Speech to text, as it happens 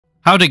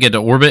How to get to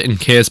orbit in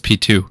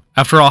KSP2.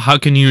 After all, how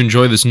can you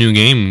enjoy this new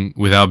game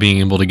without being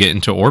able to get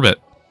into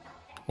orbit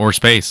or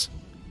space?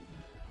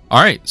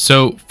 Alright,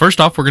 so first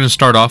off, we're going to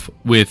start off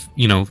with,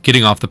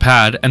 getting off the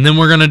pad, and then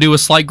we're going to do a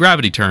slight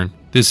gravity turn.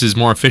 This is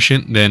more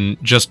efficient than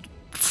just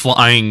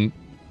flying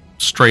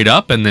straight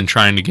up and then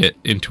trying to get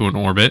into an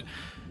orbit.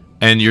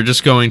 And you're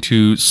just going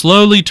to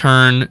slowly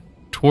turn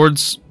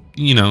towards,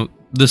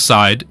 the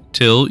side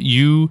till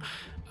you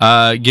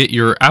get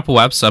your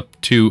apoaps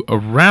up to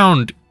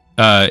around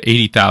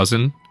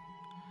 80,000.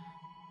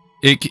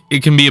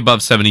 It can be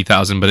above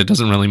 70,000, but it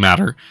doesn't really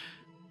matter.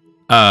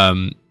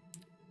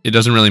 It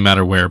doesn't really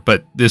matter where,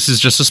 but this is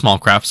just a small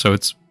craft, so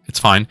it's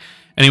fine.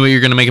 Anyway,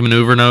 you're going to make a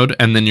maneuver node,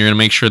 and then you're going to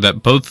make sure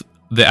that both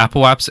the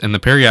apoaps and the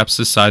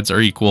periapsis sides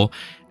are equal,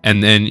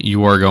 and then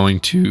you are going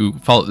to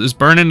follow this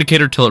burn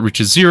indicator till it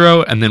reaches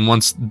 0, and then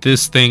once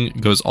this thing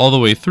goes all the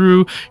way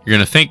through, you're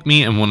going to thank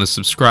me and want to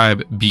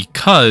subscribe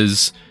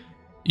because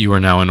you are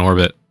now in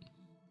orbit.